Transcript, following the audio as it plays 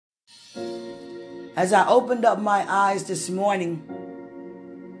As I opened up my eyes this morning,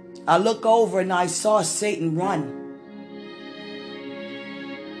 I looked over and I saw Satan run.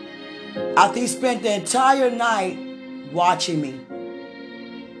 After he spent the entire night watching me,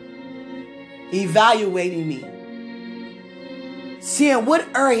 evaluating me, seeing what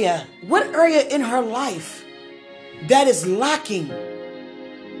area in her life that is lacking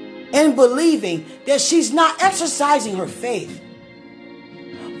in believing that she's not exercising her faith.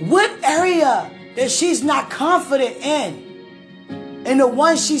 What area that she's not confident in the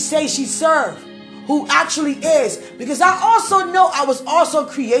one she says she serves, who actually is. Because I also know I was also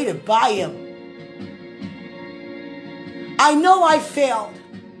created by him. I know I failed.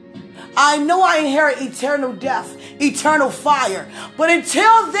 I know I inherit eternal death, eternal fire. But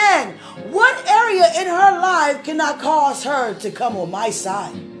until then, what area in her life cannot cause her to come on my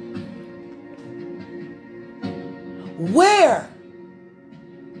side? Where?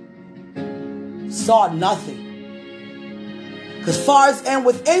 Saw nothing. Because far as and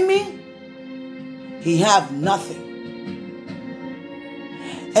within me, he have nothing.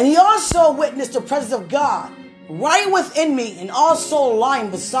 And he also witnessed the presence of God right within me and also lying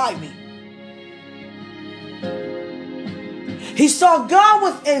beside me. He saw God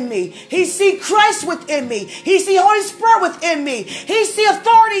within me. He see Christ within me. He see Holy Spirit within me. He see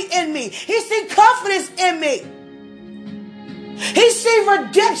authority in me. He see confidence in me. He see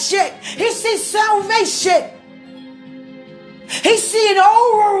redemption. He see salvation. He see an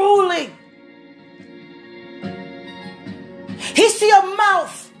overruling. He see a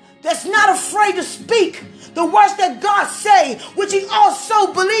mouth that's not afraid to speak the words that God say, which he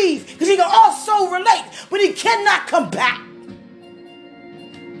also believe, because he can also relate, but he cannot combat.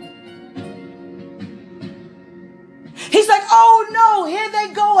 He's like, oh no, here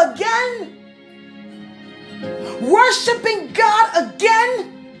they go again. Worshiping God again.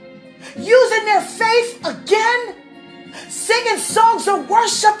 Using their faith again. Singing songs of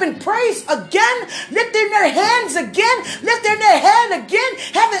worship and praise again. Lifting their hands again. Lifting their hand again.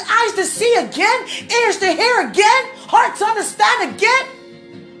 Having eyes to see again. Ears to hear again. Heart to understand again.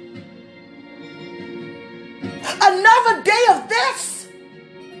 Another day of this.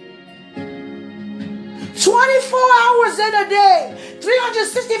 24 hours in a day,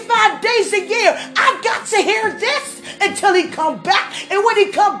 365 days a year. I got to hear this until he come back. And when he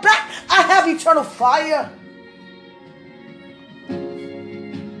come back, I have eternal fire.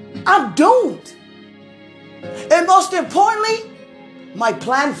 I'm doomed. And most importantly, my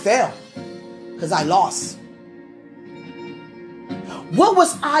plan failed because I lost. What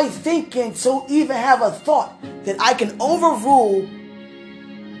was I thinking to even have a thought that I can overrule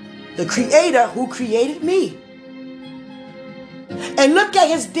the creator who created me? And look at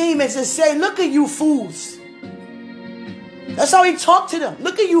his demons and say, look at you fools. That's how he talked to them.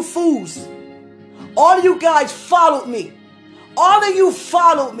 Look at you fools. All of you guys followed me. All of you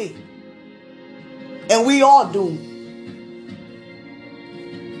followed me. And we all doomed.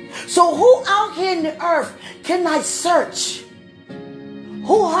 So who out here in the earth can I search?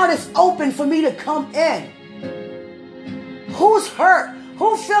 Whose heart is open for me to come in? Who's hurt?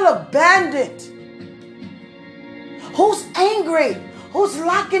 Who feel abandoned? Who's angry? Who's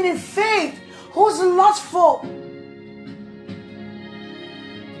lacking in faith? Who's lustful?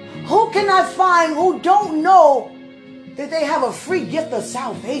 Who can I find who don't know that they have a free gift of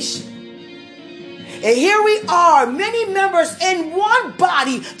salvation? And here we are, many members in one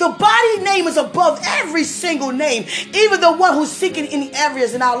body. The body name is above every single name, even the one who's seeking any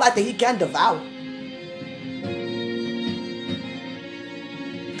areas in our life that he can devour.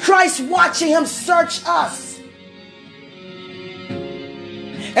 Christ watching him search us.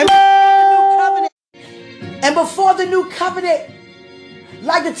 And before the new covenant,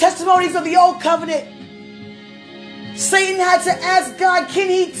 like the testimonies of the old covenant, Satan had to ask God, can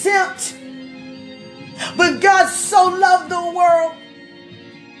he tempt? But God so loved the world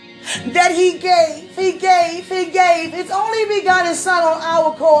that he gave his only begotten son on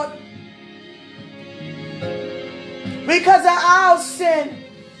our accord. Because of our sin,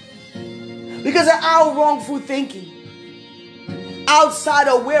 because of our wrongful thinking, outside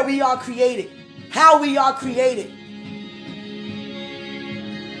of where we are created, how we are created.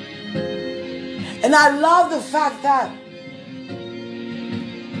 And I love the fact that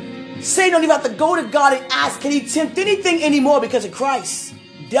Satan don't even have to go to God and ask, can he tempt anything anymore, because of Christ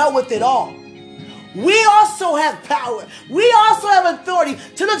dealt with it all. We also have power. We also have authority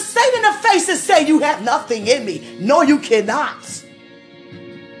to look Satan in the face and say, you have nothing in me. No, you cannot.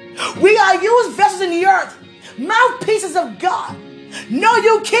 We are used vessels in the earth, mouthpieces of God. No,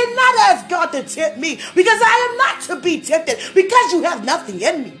 you cannot ask God to tempt me, because I am not to be tempted, because you have nothing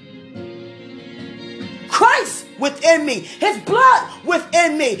in me. Christ within me, his blood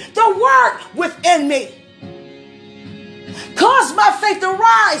within me, the word within me. Cause my faith to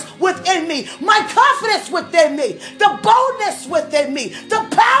rise within me, my confidence within me, the boldness within me, the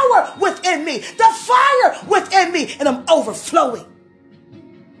power within me, the fire within me, and I'm overflowing.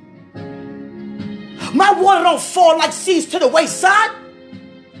 My water don't fall like seeds to the wayside.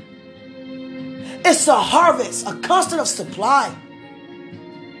 It's a harvest, a constant of supply.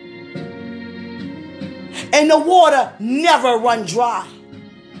 And the water never run dry.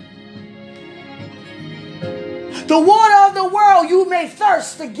 The water of the world you may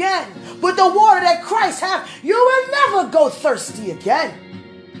thirst again, but the water that Christ hath, you will never go thirsty again.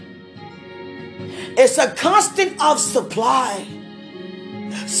 It's a constant of supply.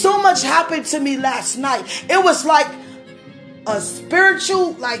 So much happened to me last night. It was like a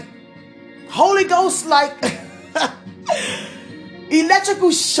spiritual, like Holy Ghost, like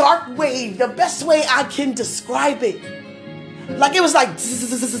electrical shark wave. The best way I can describe it. Like it was like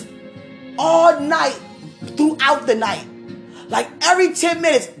all night, throughout the night. Like every 10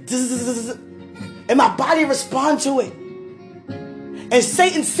 minutes, and my body respond to it. And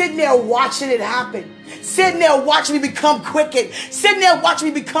Satan sitting there watching it happen. Sitting there watching me become quickened. Sitting there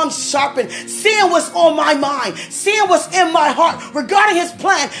watching me become sharpened. Seeing what's on my mind. Seeing what's in my heart regarding his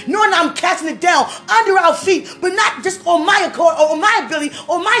plan. Knowing I'm casting it down under our feet. But not just on my accord or on my ability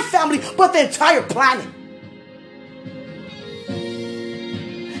or my family, but the entire planet.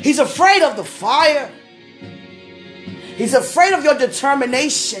 He's afraid of the fire. He's afraid of your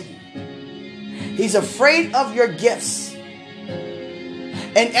determination. He's afraid of your gifts.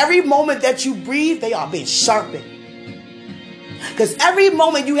 And every moment that you breathe, they are being sharpened. Because every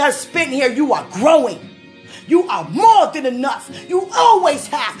moment you have spent here, you are growing. You are more than enough. You always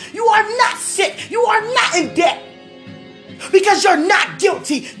have. You are not sick. You are not in debt. Because you're not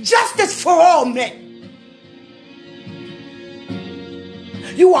guilty. Justice for all men.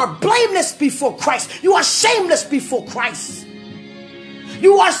 You are blameless before Christ. You are shameless before Christ.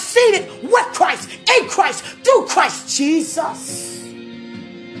 You are seated with Christ, in Christ, through Christ Jesus.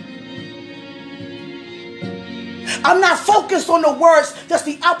 I'm not focused on the words that's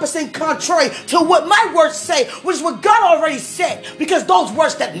the opposite and contrary to what my words say, which is what God already said, because those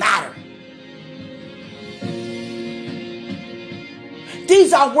words that matter.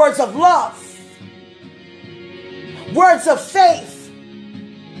 These are words of love, words of faith.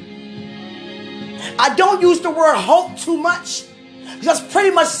 I don't use the word hope too much. Just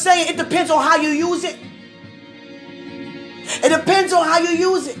pretty much saying it depends on how you use it. It depends on how you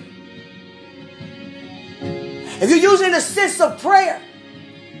use it. If you're using it in a sense of prayer,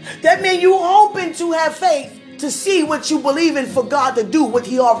 that means you're hoping to have faith to see what you believe in for God to do what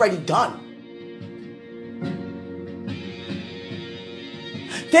he already done.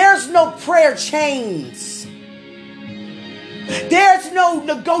 There's no prayer chains. There's no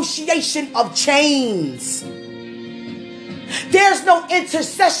negotiation of chains. There's no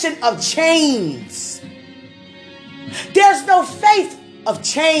intercession of chains. There's no faith of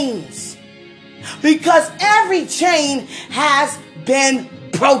chains. Because every chain has been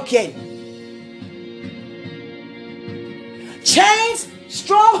broken. Chains,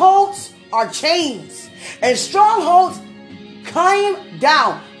 strongholds are chains. And strongholds came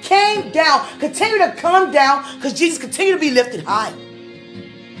down, continue to come down because Jesus continued to be lifted high.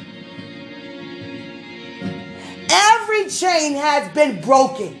 Every chain has been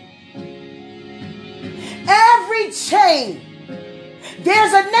broken. Every chain.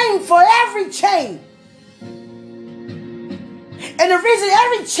 There's a name for every chain. And the reason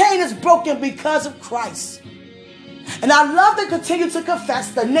every chain is broken because of Christ. And I love to continue to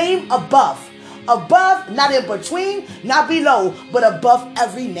confess the name above. Above, not in between, not below, but above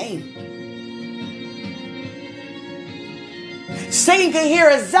every name. Satan can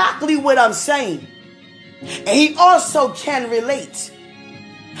hear exactly what I'm saying. And he also can relate.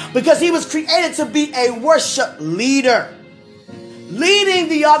 Because he was created to be a worship leader. Leading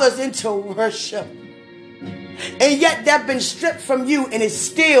the others into worship. And yet that's been stripped from you and is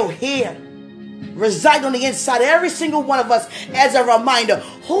still here. Reside on the inside of every single one of us as a reminder.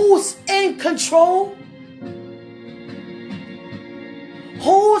 Who's in control?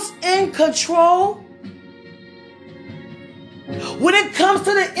 Who's in control? When it comes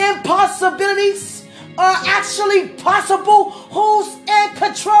to the impossibilities are actually possible, who's in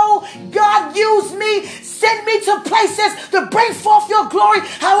control? God used me, send me to places to bring forth your glory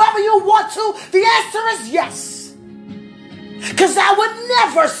however you want to. The answer is yes. Because I would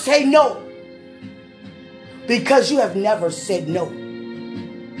never say no. Because you have never said no.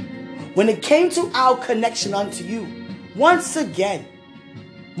 When it came to our connection unto you, once again,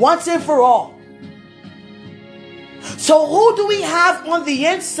 once and for all, So who do we have on the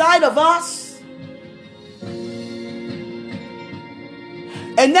inside of us?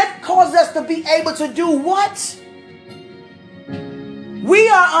 And that causes us to be able to do what? We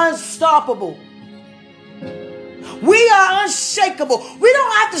are unstoppable. We are unshakable. We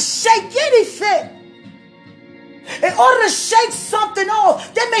don't have to shake anything. In order to shake something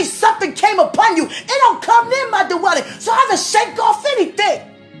off, that means something came upon you. It don't come near my dwelling. So I have to shake off anything.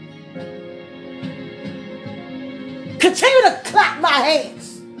 Continue to clap my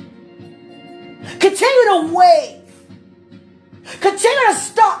hands. Continue to wave. Continue to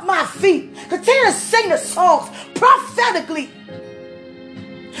stomp my feet. Continue to sing the songs prophetically.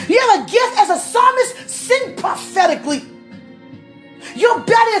 You have a gift as a psalmist, sing prophetically. Your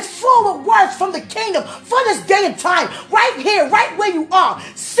belly is full of words from the kingdom for this day and time. Right here, right where you are.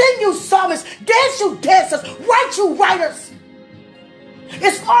 Sing, you psalmists. Dance, you dancers. Write, you writers.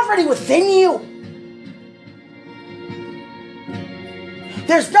 It's already within you.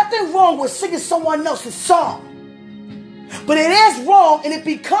 There's nothing wrong with singing someone else's song. But it is wrong, and it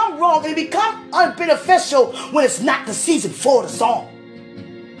becomes wrong, and it becomes unbeneficial when it's not the season for the song.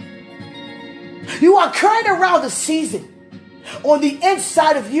 You are carrying around the season on the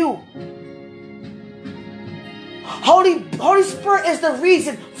inside of you. Holy Spirit is the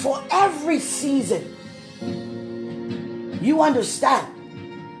reason for every season. You understand?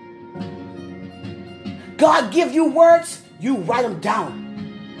 God give you words, you write them down.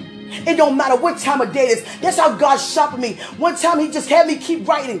 It don't matter what time of day it is. That's how God sharpened me. One time he just had me keep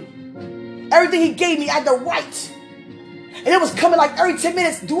writing. Everything he gave me, I had to write. And it was coming like every 10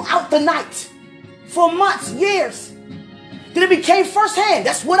 minutes throughout the night. For months, years. Then it became firsthand.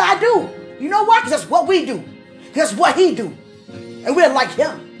 That's what I do. You know why? Because that's what we do. That's what he do. And we're like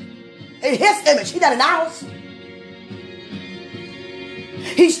him. In his image. He's not in ours.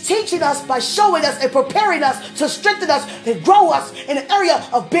 He's teaching us by showing us and preparing us to strengthen us and grow us in the area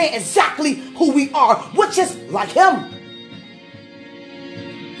of being exactly who we are, which is like him.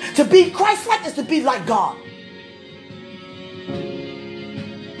 To be Christ-like is to be like God.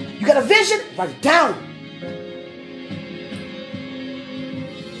 You got a vision? Write it down.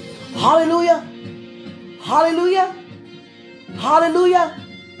 Hallelujah. Hallelujah. Hallelujah.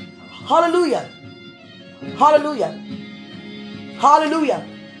 Hallelujah. Hallelujah. Hallelujah.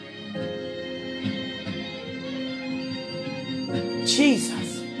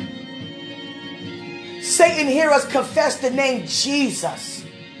 Jesus. Satan hear us confess the name Jesus.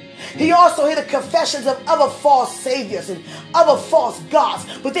 He also hear the confessions of other false saviors and other false gods.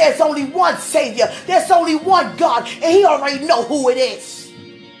 But there's only one Savior. There's only one God. And he already know who it is.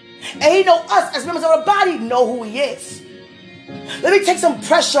 And he know us as members of the body know who he is. Let me take some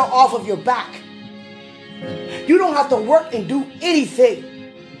pressure off of your back. You don't have to work and do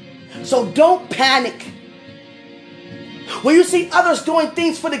anything. So don't panic. When you see others doing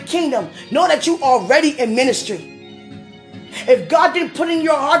things for the kingdom, know that you are already in ministry. If God didn't put in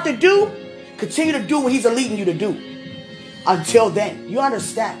your heart to do, continue to do what he's leading you to do. Until then, you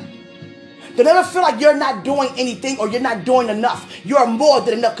understand? Don't ever feel like you're not doing anything or you're not doing enough. You're more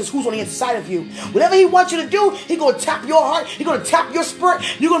than enough because who's on the inside of you? Whatever he wants you to do, he's going to tap your heart. He's going to tap your spirit.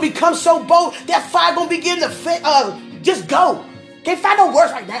 You're going to become so bold. That fire going to begin to just go. Can't find no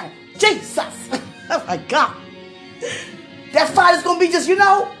words right now. Jesus. Oh my God. That fire is going to be just,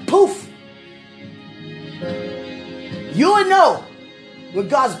 poof. You will know when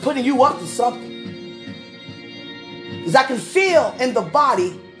God's putting you up to something. Because I can feel in the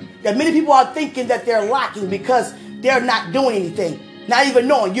body that many people are thinking that they're lacking because they're not doing anything. Not even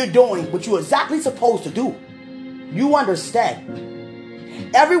knowing you're doing what you're exactly supposed to do. You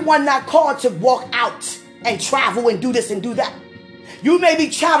understand? Everyone not called to walk out and travel and do this and do that. You may be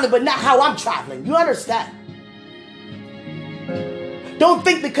traveling, but not how I'm traveling. You understand? Don't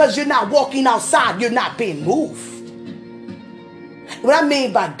think because you're not walking outside, you're not being moved. What I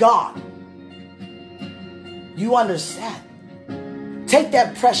mean by God, you understand? Take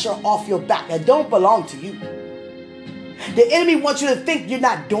that pressure off your back. That don't belong to you. The enemy wants you to think you're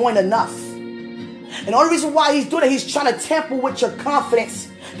not doing enough. And the only reason why he's doing it, he's trying to tamper with your confidence.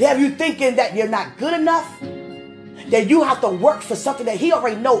 To have you thinking that you're not good enough. That you have to work for something that he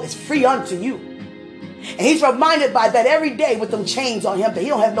already knows is free unto you. And he's reminded by that every day with them chains on him that he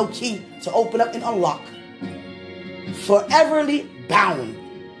don't have no key to open up and unlock. Foreverly bound.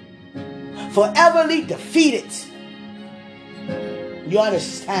 Foreverly defeated. You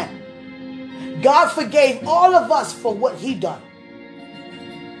understand? God forgave all of us for what he done.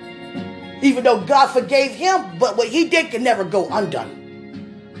 Even though God forgave him, but what he did can never go undone.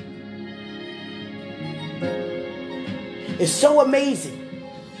 It's so amazing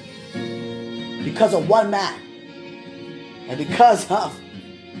because of one man. And because of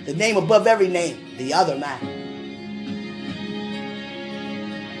the name above every name, the other man.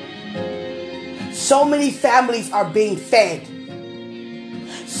 So many families are being fed.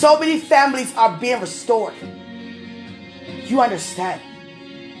 So many families are being restored. You understand?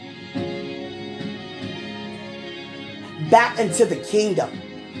 Back into the kingdom.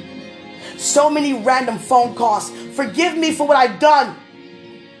 So many random phone calls. Forgive me for what I've done.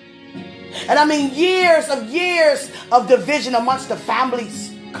 And I mean years of division amongst the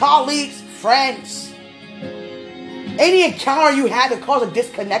families, colleagues, friends. Any encounter you had to cause a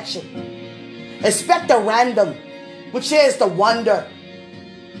disconnection. Expect the random, which is the wonder.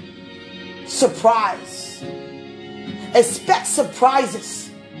 Surprise. Expect surprises.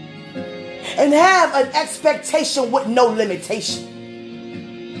 And have an expectation with no limitation.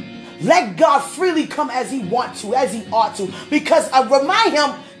 Let God freely come as he wants to, as he ought to. Because I remind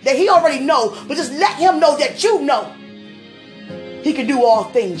him that he already knows, but just let him know that you know. He can do all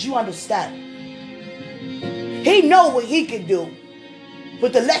things, you understand? He know what he can do.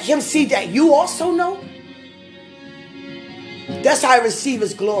 But to let him see that you also know, that's how I receive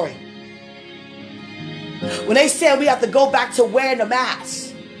his glory. When they say we have to go back to wearing the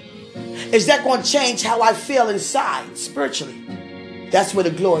mask, is that going to change how I feel inside spiritually? That's where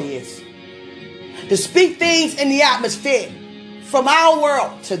the glory is. To speak things in the atmosphere from our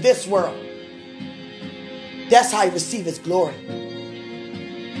world to this world. That's how I receive his glory.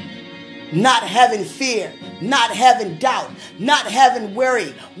 Not having fear, not having doubt, not having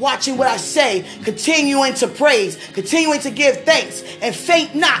worry, watching what I say, continuing to praise, continuing to give thanks, and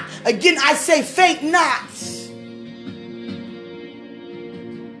faint not. Again, I say faint not.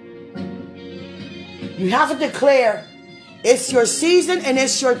 You have to declare it's your season and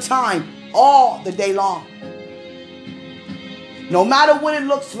it's your time all the day long. No matter what it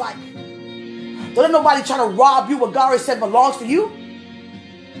looks like. Don't let nobody try to rob you what God already said belongs to you.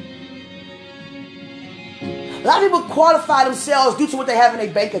 A lot of people qualify themselves due to what they have in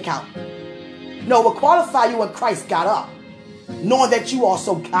their bank account. No, what qualify you when Christ got up, knowing that you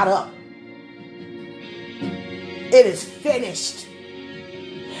also got up. It is finished.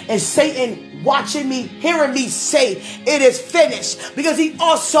 And Satan watching me, hearing me say it is finished, because he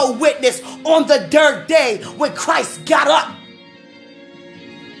also witnessed on the third day when Christ got up.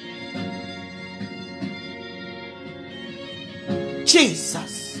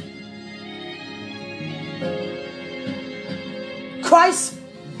 Jesus. Christ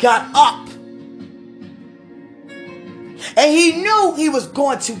got up. And he knew he was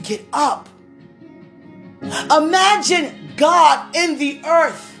going to get up. Imagine God in the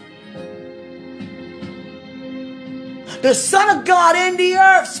earth. The Son of God in the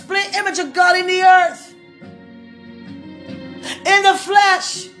earth. Split image of God in the earth. In the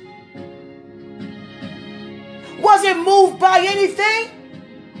flesh. Wasn't moved by anything.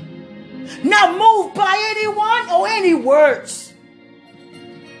 Not moved by anyone or any words.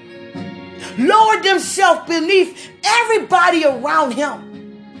 Lowered himself beneath everybody around him.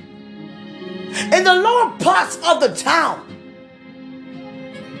 In the lower parts of the town.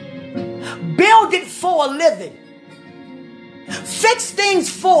 Build it for a living. Fix things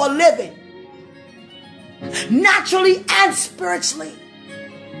for a living. Naturally and spiritually.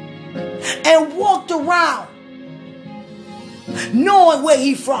 And walked around knowing where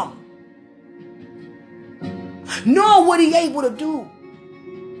he from. Knowing what he able to do.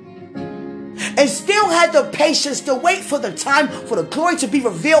 And still had the patience to wait for the time for the glory to be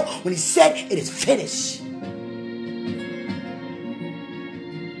revealed when he said it is finished.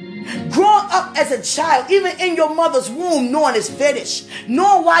 Growing up as a child, even in your mother's womb, knowing it's finished.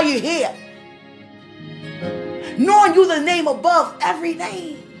 Knowing why you're here. Knowing you the name above every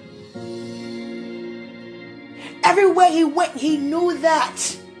name. Everywhere he went, he knew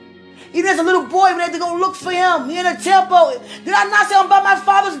that. Even as a little boy, we had to go look for him. He in the temple. Did I not say I'm about my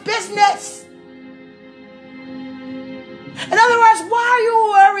father's business? In other words, why are you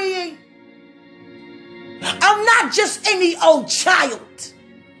worrying? I'm not just any old child.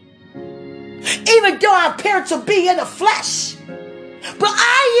 Even though I appear to be in the flesh. But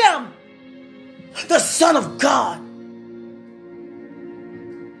I am the Son of God.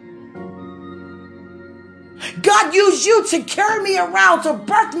 God used you to carry me around, to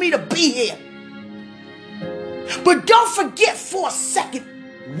birth me to be here. But don't forget for a second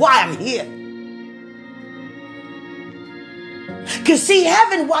why I'm here. Because see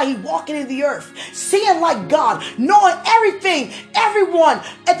heaven while he walking in the earth. Seeing like God. Knowing everything, everyone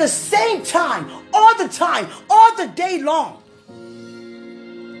at the same time. All the time. All the day long.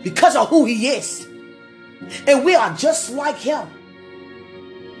 Because of who he is. And we are just like him.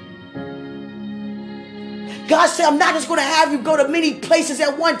 God said, I'm not just going to have you go to many places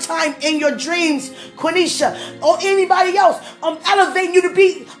at one time in your dreams, Quenisha, or anybody else. I'm elevating you to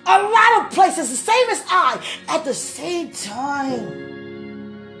be a lot of places, the same as I, at the same time.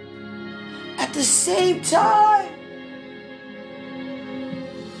 At the same time.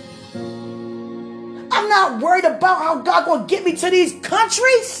 I'm not worried about how God going to get me to these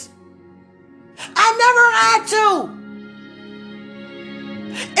countries. I never had to.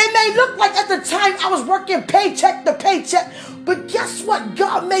 It may look like at the time I was working paycheck to paycheck, but guess what?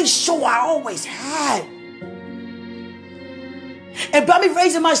 God made sure I always had. And by me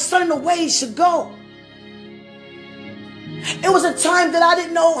raising my son in the way he should go. It was a time that I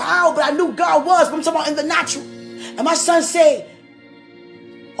didn't know how, but I knew God was. But I'm talking about in the natural. And my son said,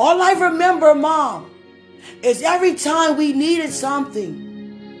 all I remember, Mom, is every time we needed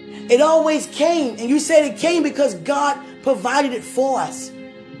something, it always came. And you said it came because God provided it for us.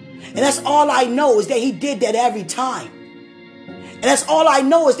 And that's all I know is that he did that every time. And that's all I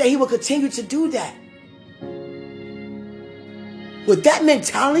know is that he will continue to do that. With that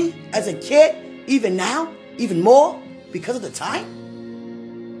mentality as a kid, even now, even more, because of the time.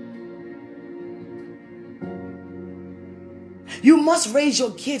 You must raise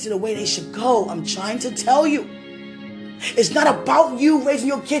your kids in the way they should go. I'm trying to tell you. It's not about you raising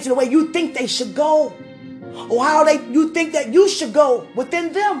your kids in the way you think they should go. Or how you think that you should go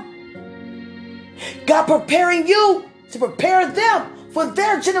within them. God preparing you to prepare them for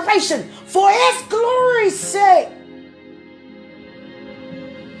their generation, for his glory's sake.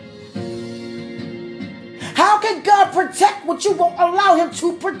 How can God protect what you won't allow him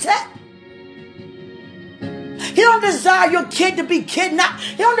to protect? He don't desire your kid to be kidnapped.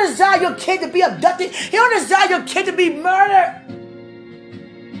 He don't desire your kid to be abducted. He don't desire your kid to be murdered.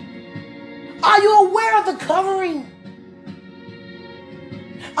 Are you aware of the covering?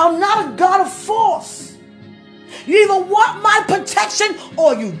 I'm not a God of force. You either want my protection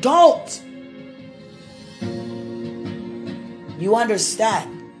or you don't. You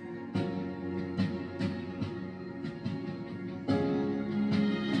understand?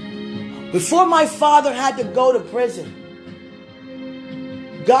 Before my father had to go to prison,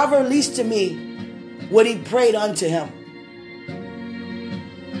 God released to me what he prayed unto him.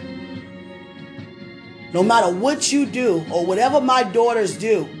 No matter what you do or whatever my daughters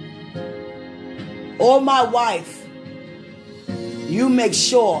do or my wife, you make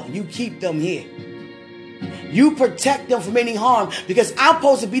sure you keep them here. You protect them from any harm because I'm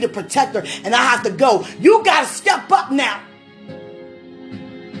supposed to be the protector and I have to go. You got to step up now.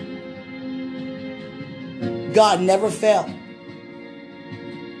 God never failed.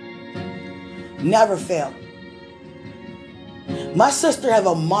 Never failed. My sister have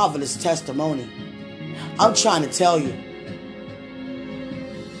a marvelous testimony. I'm trying to tell you.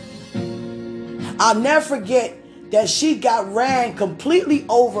 I'll never forget that she got ran completely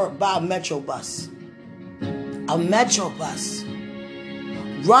over by a Metro bus. A Metro bus.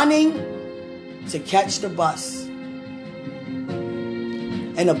 Running to catch the bus.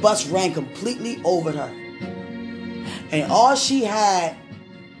 And the bus ran completely over her. And all she had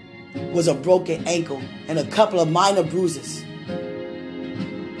was a broken ankle and a couple of minor bruises.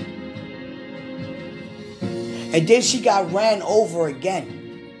 And then she got ran over again.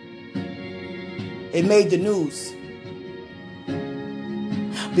 It made the news.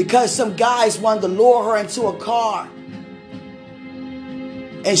 Because some guys wanted to lure her into a car.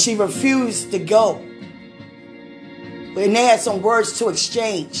 And she refused to go. And they had some words to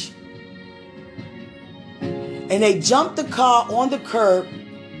exchange. And they jumped the car on the curb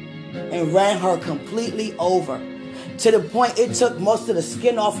and ran her completely over. To the point it took most of the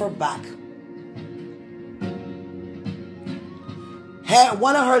skin off her back. Had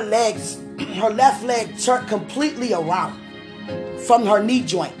one of her legs, her left leg turned completely around. From her knee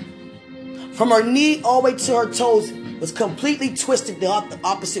joint. From her knee all the way to her toes was completely twisted the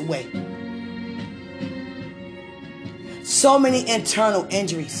opposite way. So many internal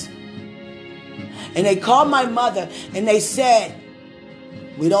injuries. And they called my mother and they said,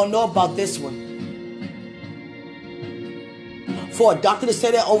 we don't know about this one. For a doctor to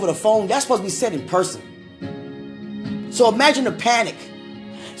say that over the phone, that's supposed to be said in person. So imagine the panic.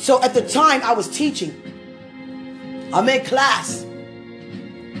 So at the time I was teaching. I'm in class.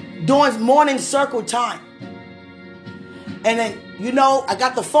 During morning circle time. And then, I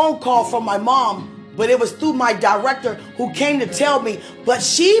got the phone call from my mom, but it was through my director who came to tell me, but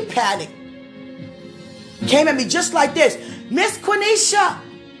she panicked. Came at me just like this. Miss Quenisha,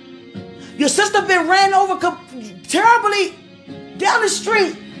 your sister been ran over terribly down the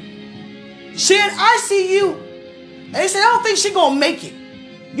street. She in ICU. And they said, I don't think she gonna make it.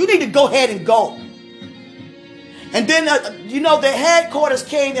 You need to go ahead and go. And then, the headquarters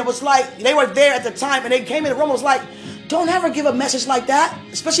came and was like, they were there at the time, and they came in the room and was like, don't ever give a message like that,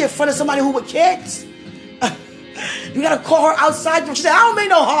 especially in front of somebody who with kids. You got to call her outside. She said, I don't mean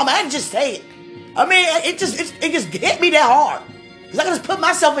no harm. I didn't just say it. I mean, it just hit me that hard. Because I can just put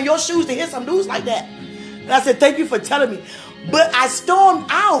myself in your shoes to hear some news like that. And I said, thank you for telling me. But I stormed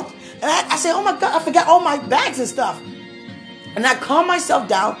out. And I said, oh my God, I forgot all my bags and stuff. And I calmed myself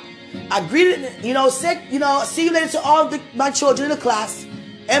down. I greeted, said, see you later to all my children in the class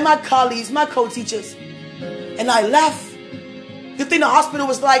and my colleagues, my co-teachers. And I left. Good thing the hospital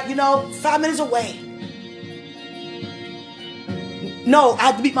was like, 5 minutes away. No, I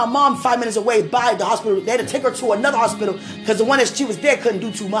had to meet my mom 5 minutes away by the hospital. They had to take her to another hospital because the one that she was there couldn't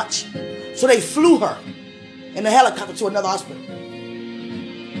do too much. So they flew her in a helicopter to another hospital.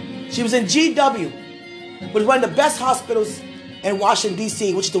 She was in GW, which is one of the best hospitals in Washington,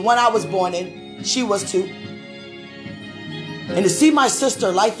 D.C., which is the one I was born in. She was too. And to see my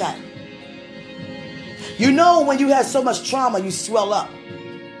sister like that. When you have so much trauma, you swell up.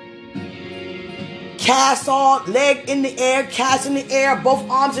 Cast all, leg in the air, cast in the air, both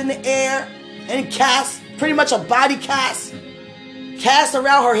arms in the air, and cast, pretty much a body cast. Cast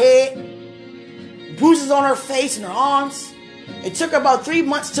around her head, bruises on her face and her arms. It took her about 3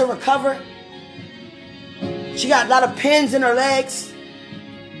 months to recover. She got a lot of pins in her legs.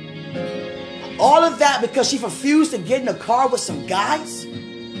 All of that because she refused to get in a car with some guys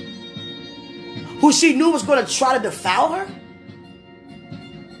who she knew was going to try to defile her.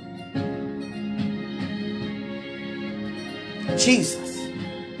 Jesus.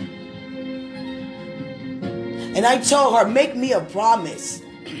 And I told her, make me a promise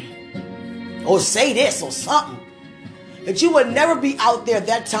or say this or something that you would never be out there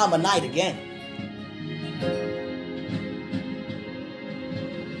that time of night again.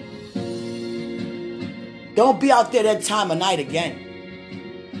 Don't be out there that time of night again.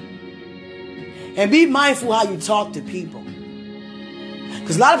 And be mindful how you talk to people.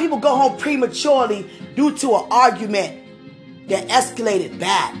 Because a lot of people go home prematurely due to an argument that escalated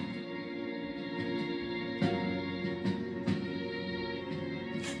bad.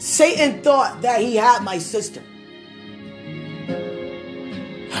 Satan thought that he had my sister.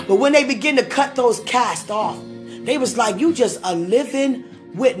 But when they begin to cut those casts off, they was like, you just a living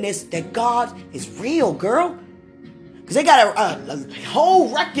witness that God is real, girl. Because they got a whole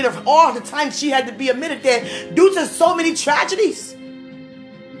record of all the time she had to be admitted there due to so many tragedies.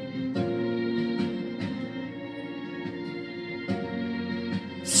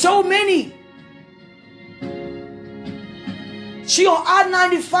 So many. She on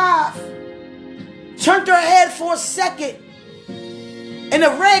I-95 turned her head for a second in a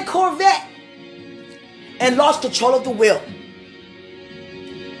red Corvette and lost control of the wheel.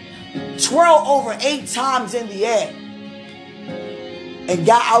 Twirled over 8 times in the air and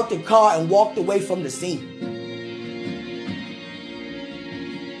got out the car and walked away from the scene.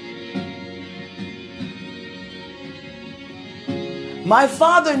 My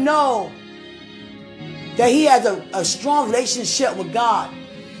father knows that he has a strong relationship with God.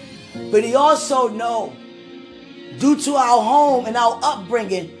 But he also knows, due to our home and our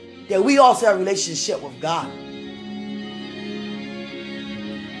upbringing, that we also have a relationship with God.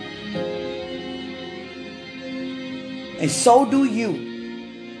 And so do you.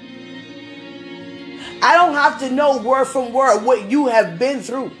 I don't have to know word from word what you have been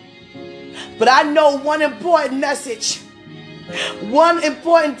through. But I know one important message. One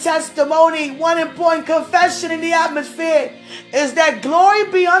important testimony, one important confession in the atmosphere is that glory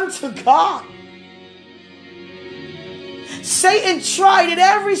be unto God. Satan tried it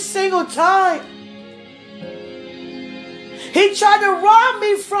every single time. He tried to rob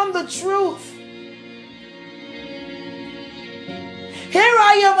me from the truth. Here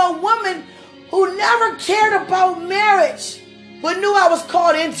I am, a woman who never cared about marriage, but knew I was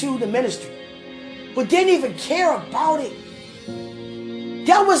called into the ministry, but didn't even care about it.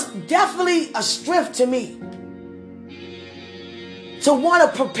 That was definitely a strength to me to want to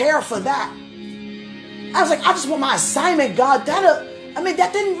prepare for that. I was like, I just want my assignment, God. That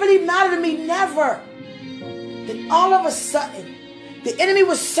didn't really matter to me, never. Then all of a sudden, the enemy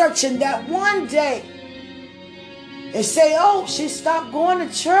was searching that one day and say, oh, she stopped going to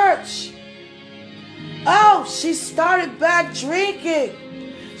church. Oh, she started back drinking.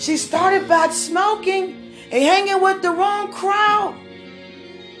 She started back smoking and hanging with the wrong crowd.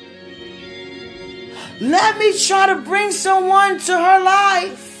 Let me try to bring someone to her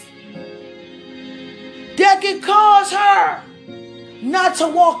life that can cause her not to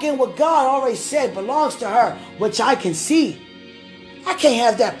walk in what God already said belongs to her, which I can see. I can't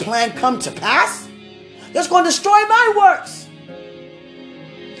have that plan come to pass. that's going to destroy my works.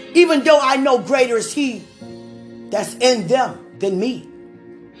 Even though I know greater is he that's in them than me.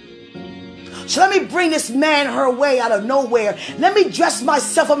 So let me bring this man her way out of nowhere. Let me dress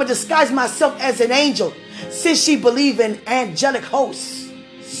myself up and disguise myself as an angel, since she believes in angelic hosts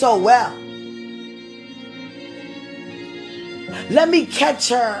so well. Let me catch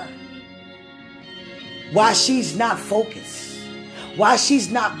her while she's not focused, while she's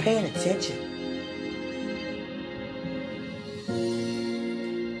not paying attention.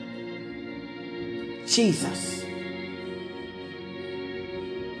 Jesus.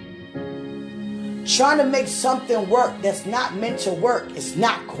 Trying to make something work that's not meant to work, it's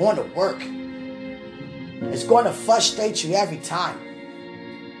not going to work. It's going to frustrate you every time.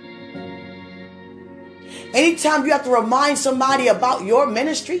 Anytime you have to remind somebody about your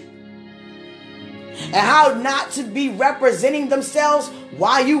ministry and how not to be representing themselves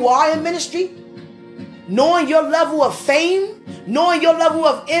while you are in ministry, knowing your level of fame, knowing your level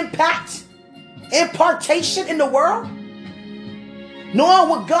of impact, impartation in the world, knowing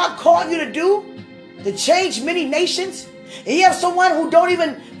what God called you to do, to change many nations, and you have someone who don't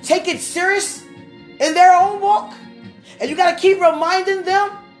even take it serious in their own walk, and you got to keep reminding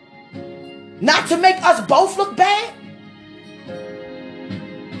them not to make us both look bad.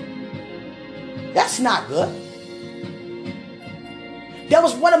 That's not good. That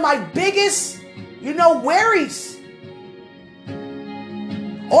was one of my biggest, worries.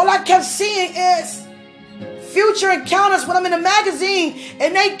 All I kept seeing is future encounters when I'm in a magazine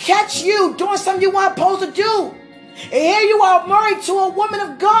and they catch you doing something you weren't supposed to do. And here you are married to a woman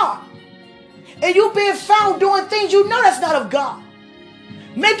of God. And you being found doing things you know that's not of God.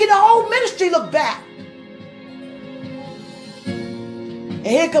 Making the whole ministry look bad. And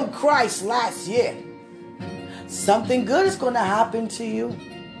here come Christ last year. Something good is going to happen to you.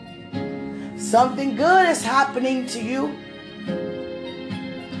 Something good is happening to you.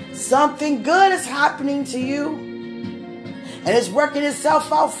 Something good is happening to you. And it's working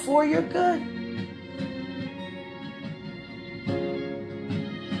itself out for your good.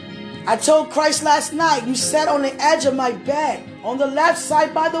 I told Christ last night, you sat on the edge of my bed, on the left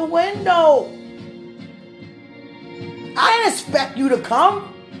side by the window. I didn't expect you to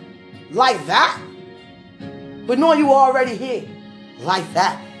come like that. But knowing you were already here, like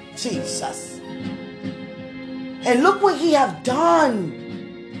that, Jesus. And look what he have done.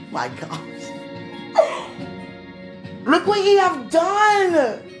 My God. Look what he have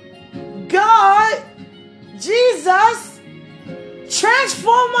done. God, Jesus,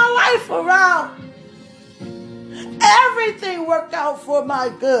 transformed my life around. Everything worked out for my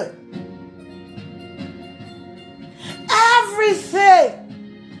good. Everything.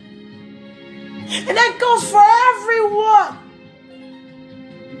 And that goes for everyone.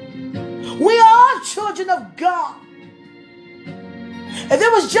 We are all children of God. If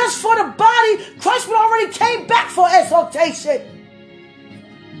it was just for the body, Christ would already came back for exaltation.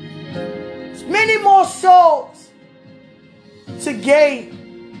 There's many more souls to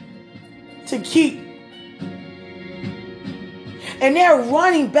gain, to keep. And they're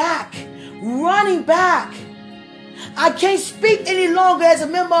running back, running back. I can't speak any longer as a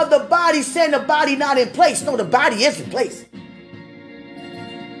member of the body saying the body not in place. No, the body is in place.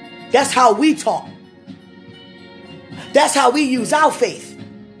 That's how we talk. That's how we use our faith.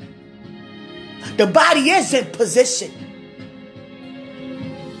 The body is in position.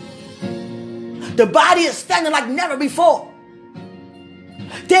 The body is standing like never before.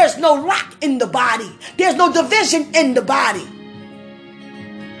 There's no lack in the body. There's no division in the body.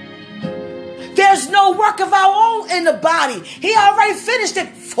 There's no work of our own in the body. He already finished it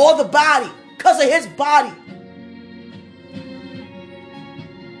for the body because of his body.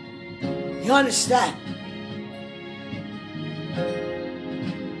 You understand?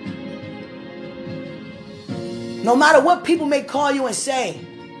 No matter what people may call you and say,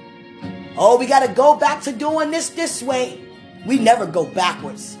 oh, we got to go back to doing this way. We never go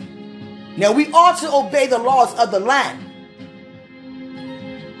backwards. Now, we ought to obey the laws of the land.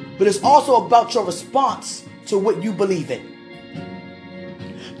 But it's also about your response to what you believe in.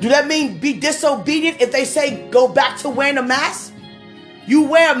 Do that mean be disobedient if they say go back to wearing a mask? You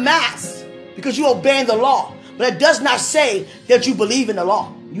wear a mask because you're obeying the law. But it does not say that you believe in the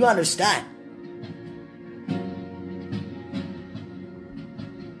law. You understand?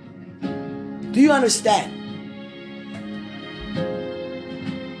 Do you understand?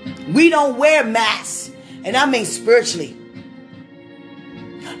 We don't wear masks, and I mean spiritually.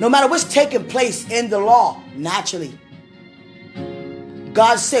 No matter what's taking place in the law, naturally,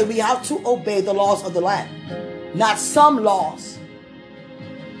 God said we have to obey the laws of the land, not some laws.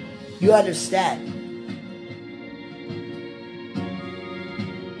 You understand?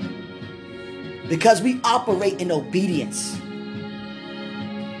 because we operate in obedience.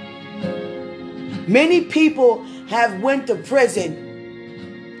 Many people have went to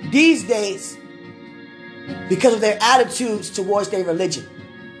prison these days because of their attitudes towards their religion,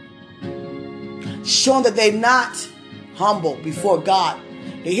 showing that they're not humble before God.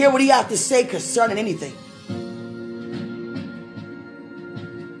 They hear what he has to say concerning anything.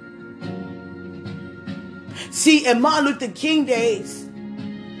 See, in Martin Luther King days,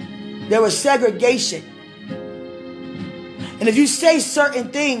 there was segregation. And if you say certain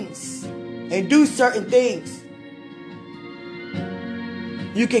things and do certain things,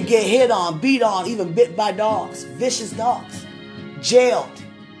 you can get hit on, beat on, even bit by dogs, vicious dogs, jailed,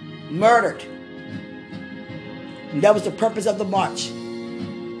 murdered. And that was the purpose of the march.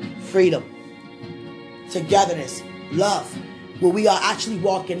 Freedom, togetherness, love, where we are actually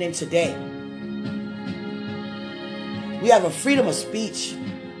walking in today. We have a freedom of speech.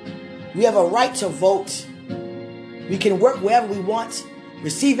 We have a right to vote. We can work wherever we want,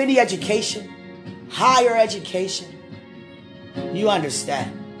 receive any education, higher education. You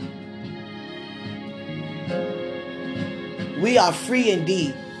understand? We are free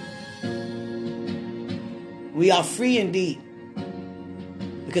indeed. We are free indeed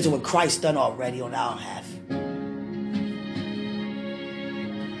because of what Christ done already on our behalf.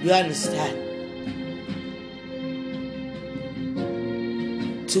 You understand?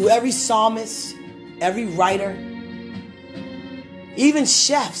 To every psalmist, every writer, even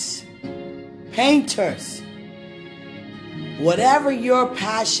chefs, painters, whatever your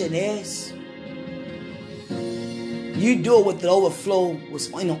passion is, you do it with the overflow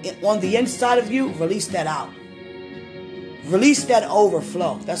was on the inside of you. Release that out. Release that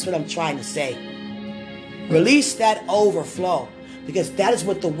overflow. That's what I'm trying to say. Release that overflow, because that is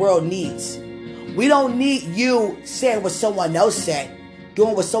what the world needs. We don't need you saying what someone else said,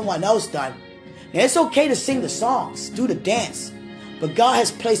 doing what someone else done. Now, it's okay to sing the songs, do the dance, but God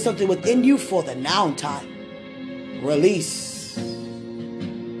has placed something within you for the now time. Release.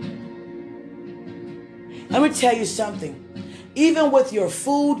 Let me tell you something. Even with your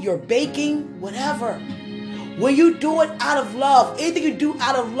food, your baking, whatever, when you do it out of love, anything you do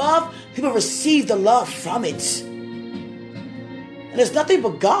out of love, people receive the love from it. And it's nothing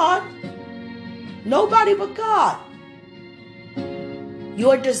but God. Nobody but God.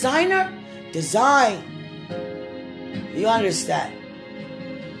 You're a designer? Design. You understand?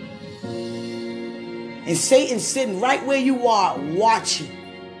 And Satan's sitting right where you are, watching.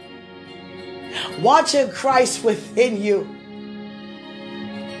 Watching Christ within you.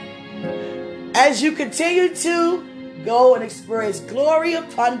 As you continue to go and experience glory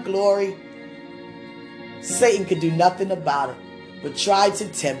upon glory, Satan could do nothing about it but try to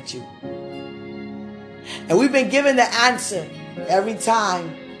tempt you. And we've been given the answer every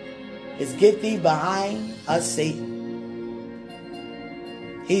time is get thee behind us, Satan.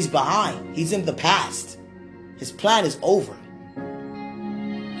 He's behind. He's in the past. His plan is over.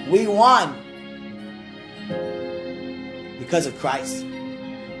 We won because of Christ.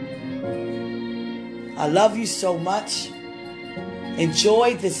 I love you so much.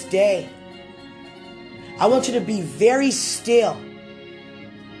 Enjoy this day. I want you to be very still.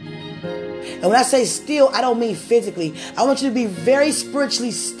 And when I say still, I don't mean physically. I want you to be very spiritually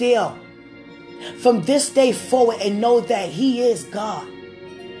still from this day forward and know that He is God.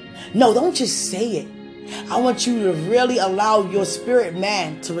 No, don't just say it. I want you to really allow your spirit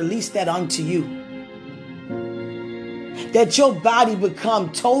man to release that unto you. That your body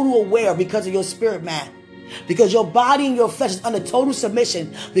become total aware because of your spirit man. Because your body and your flesh is under total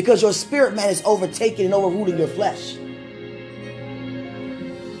submission because your spirit man is overtaking and overruling your flesh.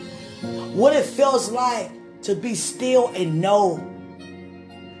 What it feels like to be still and know.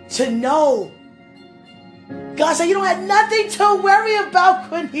 To know. God said you don't have nothing to worry about,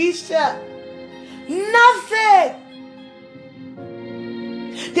 Quenisha. Nothing.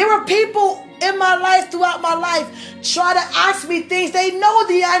 There were people in my life, throughout my life, try to ask me things they know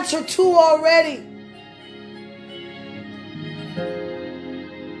the answer to already.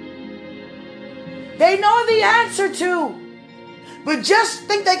 They know the answer to, but just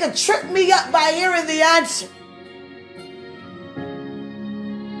think they could trip me up by hearing the answer.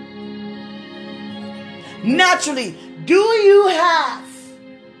 Naturally, do you have?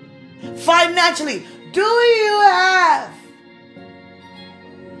 Financially, do you have?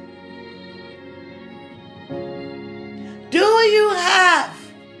 Do you have?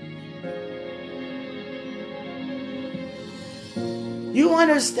 You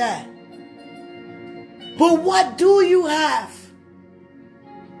understand? But what do you have?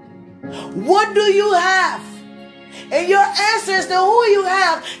 What do you have? And your answers to who you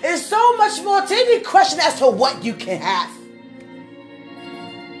have is so much more to any question as to what you can have.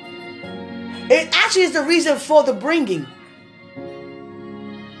 It actually is the reason for the bringing.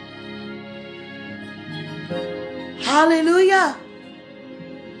 Hallelujah.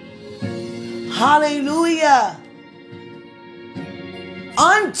 Hallelujah.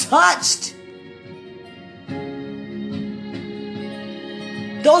 Untouched.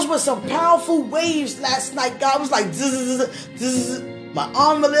 Those were some powerful waves last night. God was like, zzz, zzz, my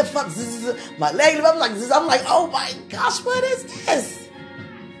arm will lift up, zzz, my leg lift up, like zzz. I'm like, oh my gosh, what is this?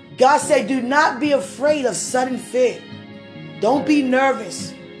 God said, do not be afraid of sudden fear. Don't be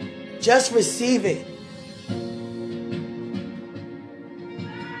nervous. Just receive it.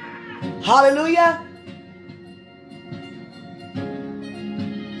 Hallelujah.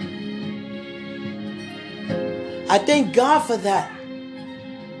 I thank God for that.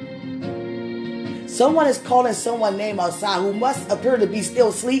 Someone is calling someone's name outside who must appear to be still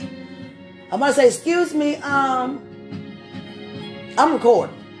asleep. I'm going to say, excuse me, I'm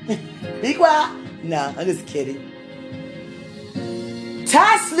recording. Be quiet. No, I'm just kidding.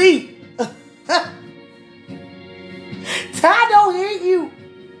 Ty sleep. Ty don't hear you.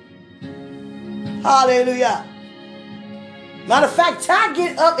 Hallelujah. Matter of fact, Ty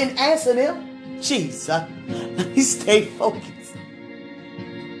get up and answer them. Jesus. Let me stay focused.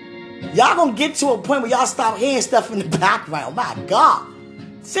 Y'all gonna get to a point where y'all stop hearing stuff in the background. My God.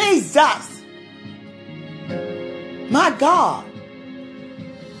 Jesus. My God.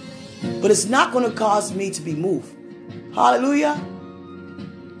 But it's not gonna cause me to be moved. Hallelujah.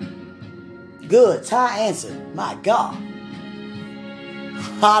 Good. Ty answered. My God.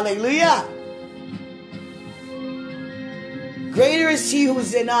 Hallelujah. Greater is he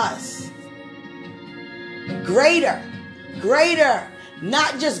who's in us. Greater. Greater.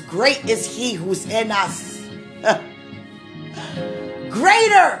 Not just great is he who's in us.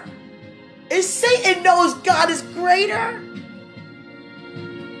 Greater. And Satan knows God is greater.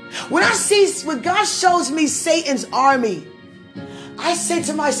 When God shows me Satan's army, I say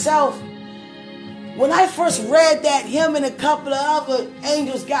to myself, when I first read that him and a couple of other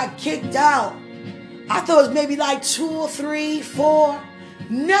angels got kicked out, I thought it was maybe like 2 or 3, 4.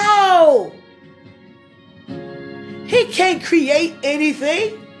 No! He can't create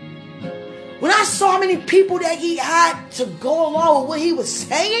anything. When I saw how many people that he had to go along with what he was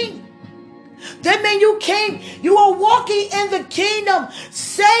saying, that meant you were walking in the kingdom,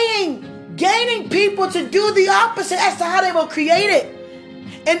 gaining people to do the opposite as to how they were created.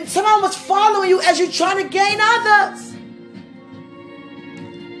 And someone was following you as you're trying to gain others.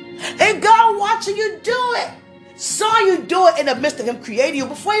 And God watching you do it. Saw you do it in the midst of him creating you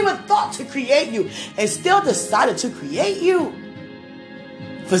before he even thought to create you, and still decided to create you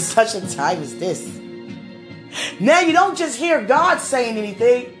for such a time as this. Now you don't just hear God saying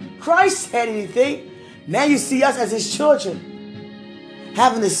anything, Christ said anything. Now you see us as his children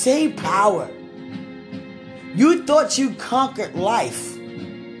having the same power. You thought you conquered life,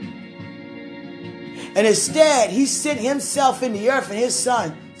 and instead he sent himself in the earth and his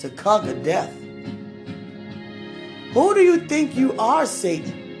son to conquer death. Who do you think you are,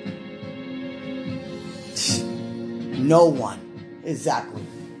 Satan? No one. Exactly.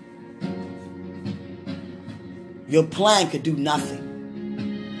 Your plan could do nothing.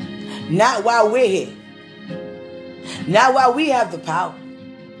 Not while we're here. Not while we have the power.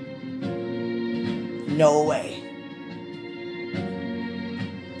 No way.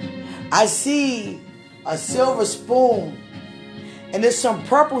 I see a silver spoon, and there's some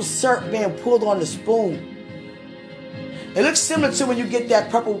purple syrup being pulled on the spoon. It looks similar to when you get that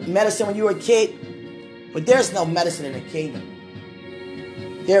purple medicine when you were a kid, but there's no medicine in the kingdom.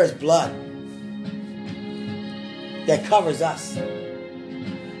 There is blood that covers us.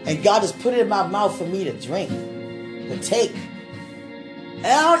 And God has put it in my mouth for me to drink, to take. And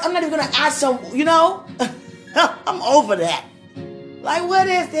I'm not even going to ask some, I'm over that. Like, what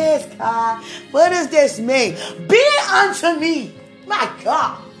is this, God? What does this mean? Be it unto me. My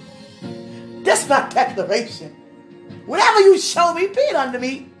God. That's my declaration. Whatever you show me, be it unto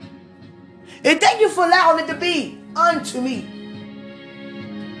me. And thank you for allowing it to be unto me.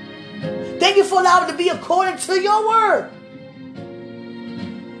 Thank you for allowing it to be according to your word.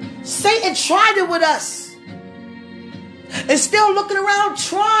 Satan tried it with us. And still looking around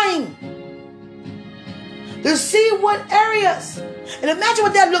trying to see what areas. And imagine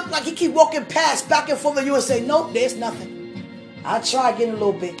what that looked like. He keep walking past back and forth and you would say, nope, there's nothing. I'll try again a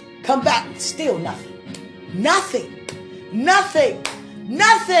little bit. Come back, still nothing. Nothing. Nothing.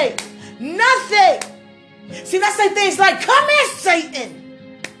 Nothing. Nothing. See, that's like things like, come here, Satan.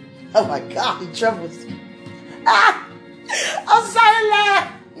 Oh my God, he trembles. I'm sorry,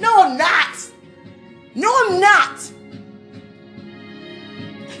 laugh. No, I'm not. No, I'm not.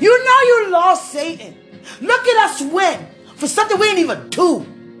 You know you lost Satan. Look at us win for something we didn't even do.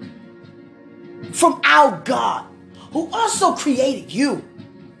 From our God, who also created you.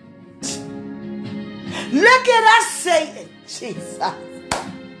 Look at us, Satan. Jesus.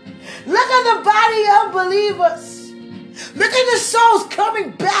 Look at the body of believers. Look at the souls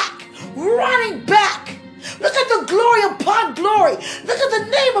coming back, running back. Look at the glory upon glory. Look at the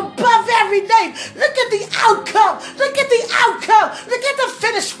name above every name. Look at the outcome. Look at the outcome. Look at the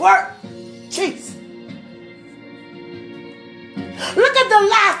finished work. Jeez. Look at the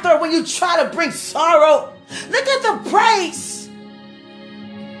laughter when you try to bring sorrow. Look at the praise.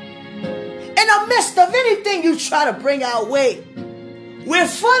 In the midst of anything you try to bring our way, we're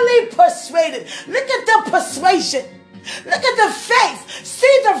fully persuaded. Look at the persuasion. Look at the faith.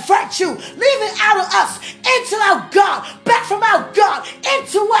 See the virtue leaving out of us into our God, back from our God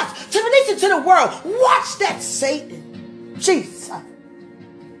into us to release it to the world. Watch that, Satan. Jesus.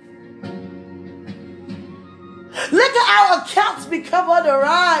 Look at our accounts become under our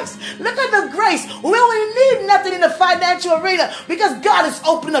eyes. Look at the grace. We don't need nothing in the financial arena because God has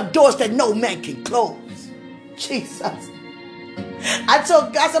opened up doors that no man can close. Jesus. I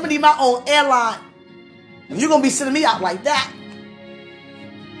told God, I'm going to need my own airline. You're going to be sending me out like that.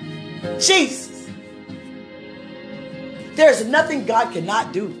 Jesus. There is nothing God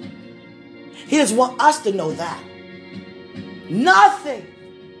cannot do. He just wants us to know that. Nothing.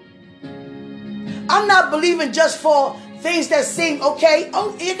 I'm not believing just for things that seem okay.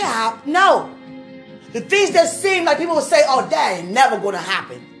 Oh, it can happen. No. The things that seem like people will say, oh, that ain't never going to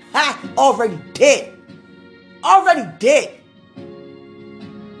happen. Already did. Already did.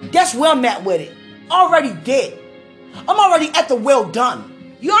 That's where I'm at with it. Already did. I'm already at the well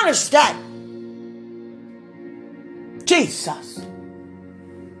done. You understand? Jesus.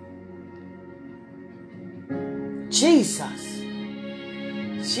 Jesus.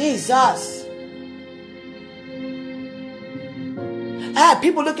 Jesus. I had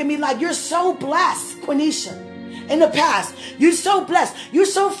people look at me like, you're so blessed, Quenisha. In the past, you're so blessed. You're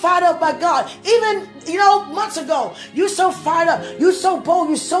so fired up by God. Even, months ago, you're so fired up. You're so bold.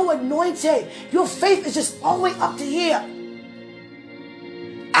 You're so anointed. Your faith is just all the way up to here.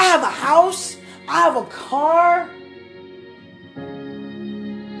 I have a house. I have a car.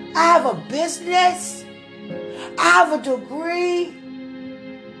 I have a business. I have a degree.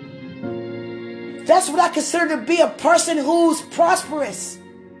 That's what I consider to be a person who's prosperous.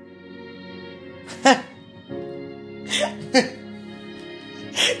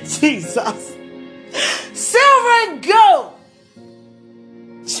 Jesus. Silver and gold.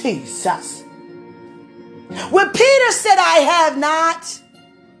 Jesus. When Peter said, I have not.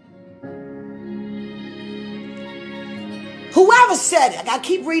 Whoever said it. I gotta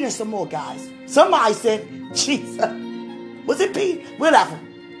keep reading some more, guys. Somebody said, Jesus. Was it Peter? Whatever.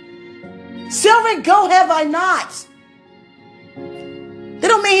 Silver and gold have I not. That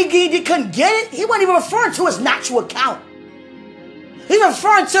don't mean he couldn't get it. He wasn't even referring to his natural account. He's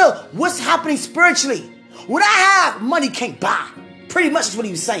referring to what's happening spiritually. What I have, money can't buy. Pretty much is what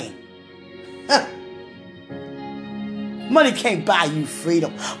he was saying. Money can't buy you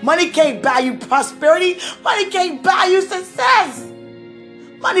freedom. Money can't buy you prosperity. Money can't buy you success.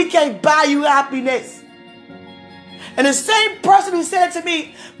 Money can't buy you happiness. And the same person who said it to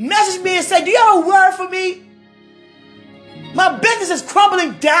me messaged me and said, do you have a word for me? My business is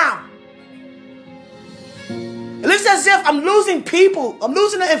crumbling down. It looks as if I'm losing people. I'm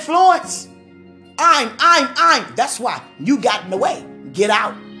losing the influence. I'm. That's why you got in the way. Get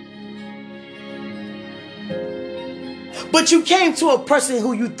out. But you came to a person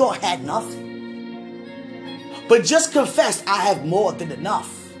who you thought had nothing. But just confess, I have more than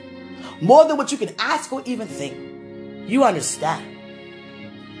enough. More than what you can ask or even think. You understand.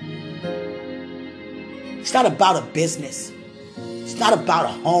 It's not about a business. It's not about a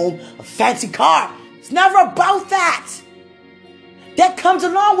home, a fancy car. It's never about that. That comes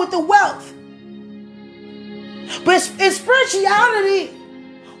along with the wealth. But in spirituality,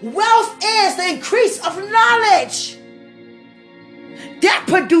 wealth is the increase of knowledge. That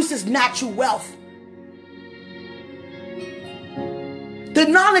produces natural wealth. The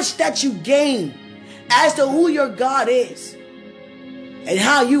knowledge that you gain as to who your God is and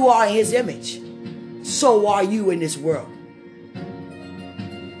how you are in his image, so are you in this world.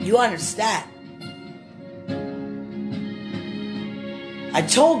 You understand? I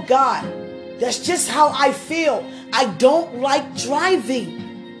told God, that's just how I feel. I don't like driving.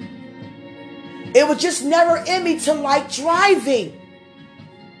 It was just never in me to like driving.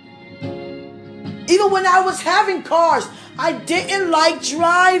 Even when I was having cars, I didn't like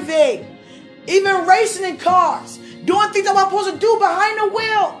driving. Even racing in cars. Doing things I'm supposed to do behind the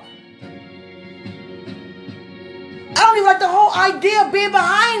wheel. I don't even like the whole idea of being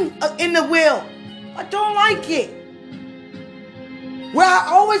behind in the wheel. I don't like it. Where I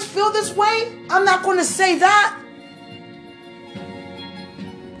always feel this way, I'm not going to say that.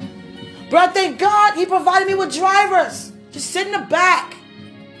 But I thank God He provided me with drivers. Just sit in the back.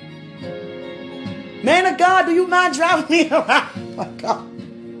 Man of God, do you mind driving me around? Oh my God.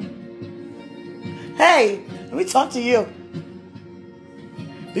 Hey, let me talk to you.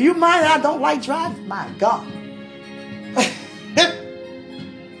 Do you mind that I don't like driving? My God.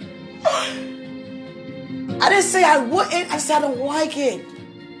 I didn't say I wouldn't. I said I don't like it.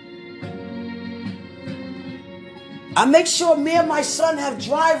 I make sure me and my son have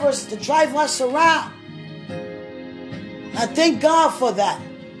drivers to drive us around. I thank God for that.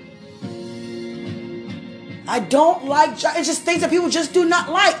 I don't like driving. It's just things that people just do not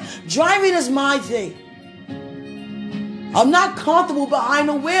like. Driving is my thing. I'm not comfortable behind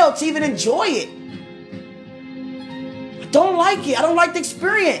the wheel to even enjoy it. I don't like it. I don't like the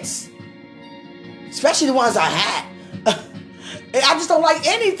experience. Especially the ones I had. I just don't like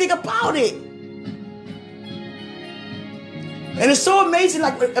anything about it. And it's so amazing.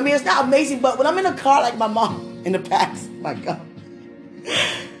 Like, I mean, it's not amazing, but when I'm in a car like my mom in the past, my God,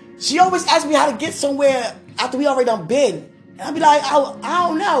 she always asks me how to get somewhere after we already done been. And I'll be like, I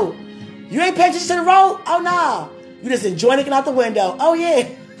don't know. You ain't paying attention to the road? Oh, no. You just enjoy looking out the window. Oh, yeah.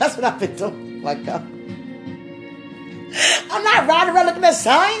 That's what I've been doing. My God. I'm not riding around looking at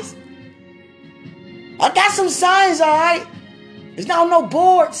signs. I got some signs, all right. It's not on no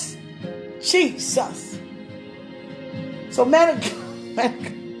boards. Jesus. So, man of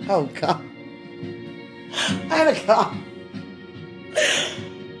God. Oh, God. Man of God.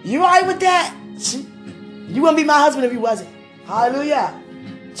 You all right with that? You wouldn't be my husband if you wasn't. Hallelujah.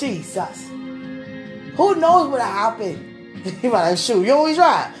 Jesus. Who knows what happened? You're like, shoot, you always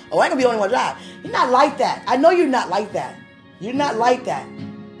drive. Oh, I ain't gonna be the only one to drive. You're not like that. I know you're not like that. You're not like that.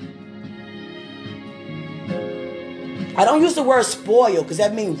 I don't use the word spoil because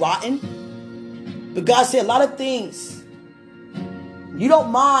that means rotten. But God said a lot of things. You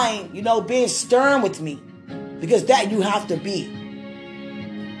don't mind, being stern with me because that you have to be.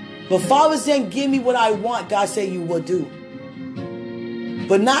 But Father saying, give me what I want, God said you will do.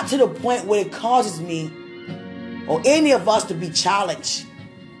 But not to the point where it causes me or any of us to be challenged,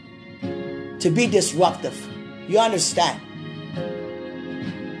 to be disruptive. You understand?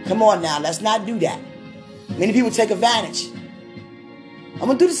 Come on now, let's not do that. Many people take advantage. I'm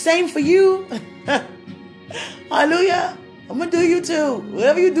going to do the same for you. Hallelujah. I'm going to do you too.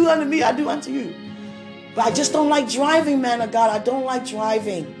 Whatever you do unto me, I do unto you. But I just don't like driving, man of God. I don't like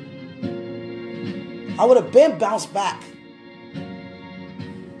driving. I would have been bounced back.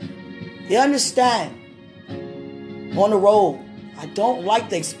 You understand? On the road, I don't like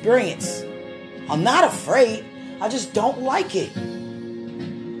the experience. I'm not afraid. I just don't like it.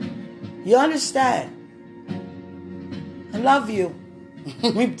 You understand? I love you.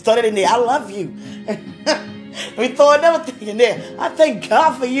 We throw it in there. I love you. We throw another thing in there. I thank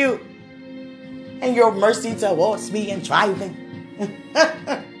God for you and your mercy towards me in driving.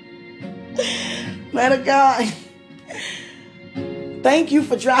 Man of God, thank you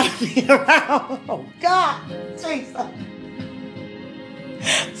for driving me around. Oh, God. Jesus.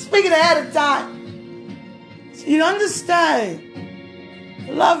 Speaking ahead of time. You understand.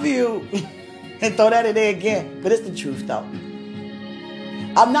 I love you. And throw that in there again. But it's the truth, though.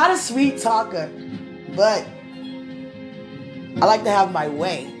 I'm not a sweet talker, but I like to have my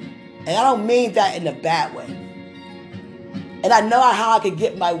way. And I don't mean that in a bad way. And I know how I can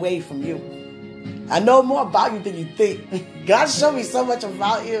get my way from you. I know more about you than you think. God showed me so much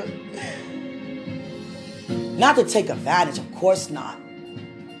about you. Not to take advantage, of course not.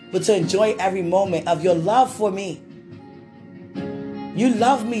 But to enjoy every moment of your love for me. You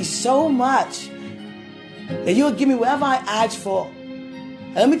love me so much that you'll give me whatever I ask for.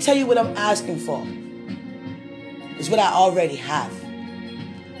 And let me tell you what I'm asking for. It's what I already have.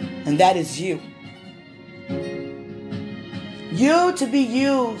 And that is you. You to be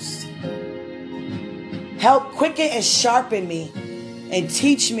used. Help quicken and sharpen me and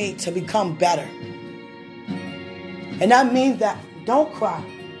teach me to become better. And I mean that. Don't cry.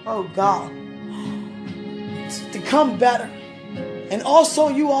 Oh God. To become better. And also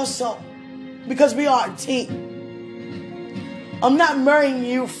you also. Because we are a team. I'm not marrying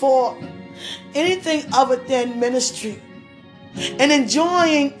you for anything other than ministry. And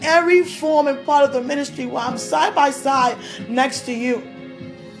enjoying every form and part of the ministry while I'm side by side next to you.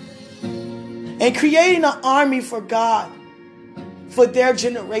 and creating an army for God, for their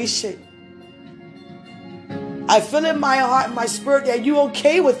generation. I feel in my heart and my spirit that you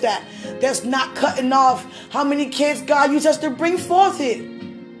okay with that. That's not cutting off how many kids God used us to bring forth it.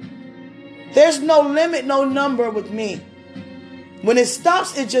 There's no limit, no number with me. When it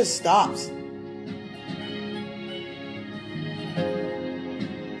stops, it just stops.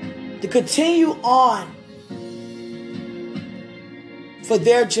 To continue on for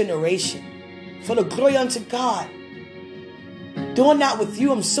their generation, for the glory unto God. Doing that with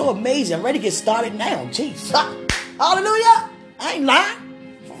you, I'm so amazing. I'm ready to get started now. Jeez. Hallelujah. I ain't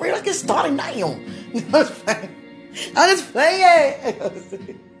lying. For real, let's get started now. I'm just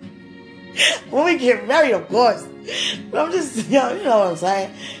playing. When we get married, of course. But I'm just, you know what I'm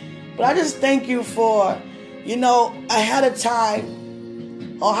saying. But I just thank you for, ahead of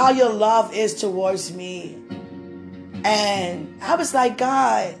time on how your love is towards me. And I was like,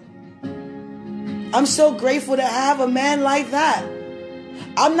 God, I'm so grateful to have a man like that.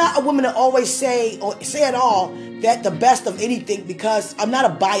 I'm not a woman to always say at all that the best of anything, because I'm not a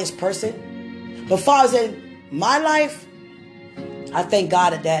biased person. But as far as in my life, I thank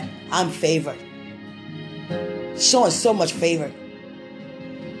God that I'm favored. Showing so much favor.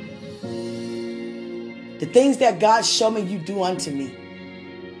 The things that God showed me you do unto me,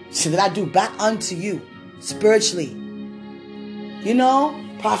 so that I do back unto you spiritually.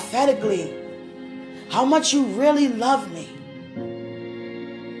 Prophetically. How much you really love me.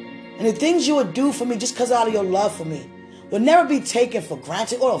 And the things you would do for me just because out of your love for me will never be taken for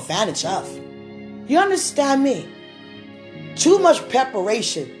granted or advantage of. You understand me? Too much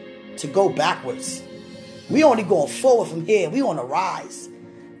preparation to go backwards. We only going forward from here. We on a rise.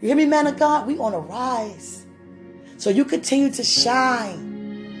 You hear me, man of God? We on a rise. So you continue to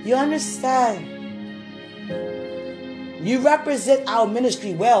shine. You understand? You represent our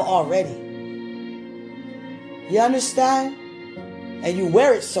ministry well already. You understand? And you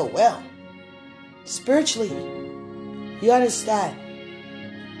wear it so well. Spiritually. You understand?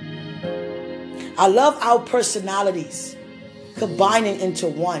 I love our personalities combining into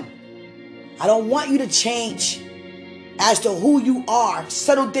one. I don't want you to change as to who you are.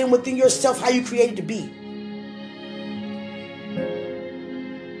 Settled in within yourself how you created to be.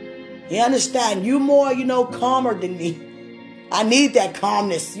 You understand? You more, calmer than me. I need that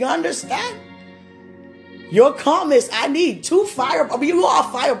calmness. You understand? Your calmness, I need two fireball. I mean, you are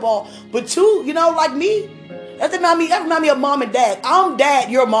a fireball, but two, like me. That remind me of mom and dad. I'm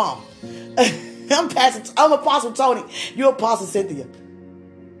dad, you're mom. I'm Apostle Tony. You're Apostle Cynthia.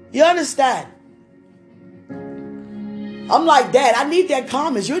 You understand? I'm like, Dad, I need that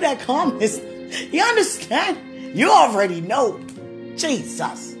calmness. You're that calmness. You understand? You already know.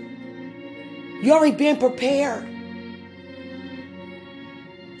 Jesus. You already been prepared.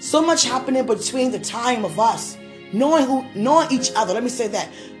 So much happening between the time of us. Knowing each other. Let me say that.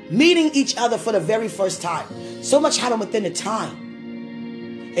 Meeting each other for the very first time. So much happened within the time.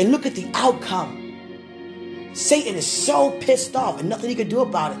 And look at the outcome. Satan is so pissed off and nothing he can do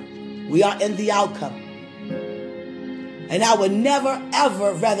about it. We are in the outcome. And I would never,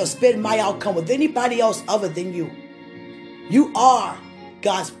 ever rather spend my outcome with anybody else other than you. You are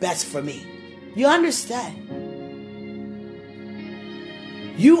God's best for me. You understand?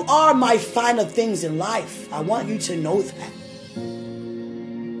 You are my final things in life. I want you to know that.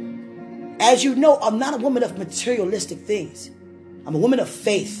 As you know, I'm not a woman of materialistic things. I'm a woman of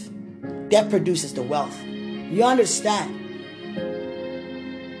faith that produces the wealth. You understand?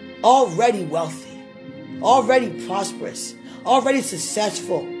 Already wealthy. Already prosperous. Already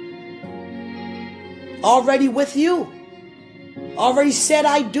successful. Already with you. Already said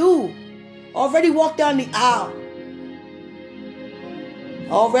I do. Already walked down the aisle.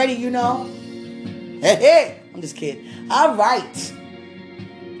 Already, Hey, I'm just kidding. All right.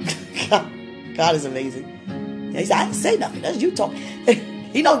 God is amazing. He said, I didn't say nothing. That's you talk.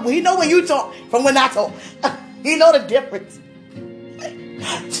 He know when you talk from when I talk. He know the difference.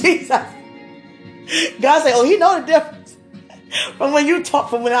 Jesus. God said, he know the difference from when you talk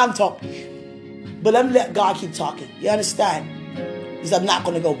from when I'm talking. But let me let God keep talking. You understand? Because I'm not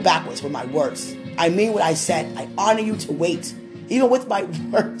going to go backwards with my words. I mean what I said. I honor you to wait. Even with my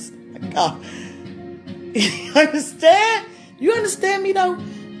words. My God. You understand? You understand me though?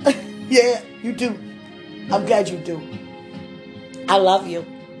 Yeah, you do. I'm glad you do. I love you.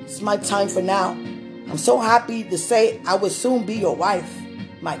 It's my time for now. I'm so happy to say I will soon be your wife.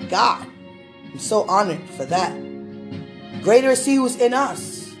 My God. I'm so honored for that. Greater is he who's in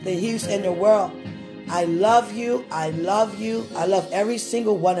us than he who's in the world. I love you. I love you. I love every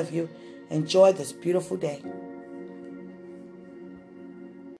single one of you. Enjoy this beautiful day.